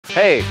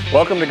Hey,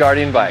 welcome to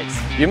Guardian Bikes.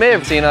 You may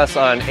have seen us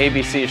on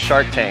ABC's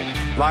Shark Tank.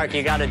 Mark,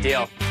 you got a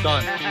deal.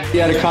 Done. We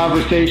had a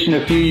conversation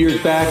a few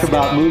years back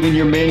about moving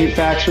your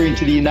manufacturing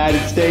to the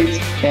United States,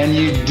 and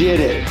you did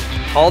it.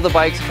 All the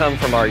bikes come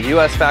from our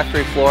U.S.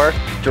 factory floor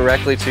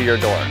directly to your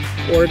door.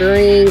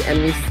 Ordering and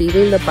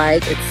receiving the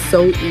bike, it's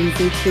so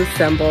easy to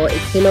assemble.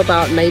 It came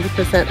about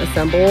 90%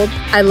 assembled.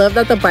 I love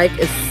that the bike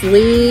is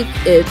sleek,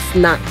 it's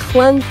not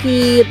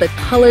clunky, the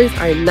colors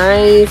are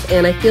nice,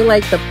 and I feel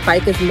like the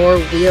bike is more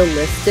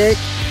realistic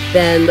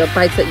than the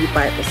bikes that you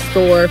buy at the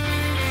store.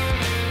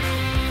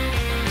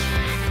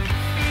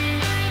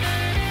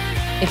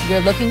 If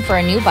you're looking for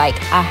a new bike,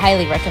 I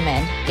highly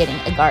recommend getting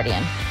a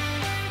Guardian.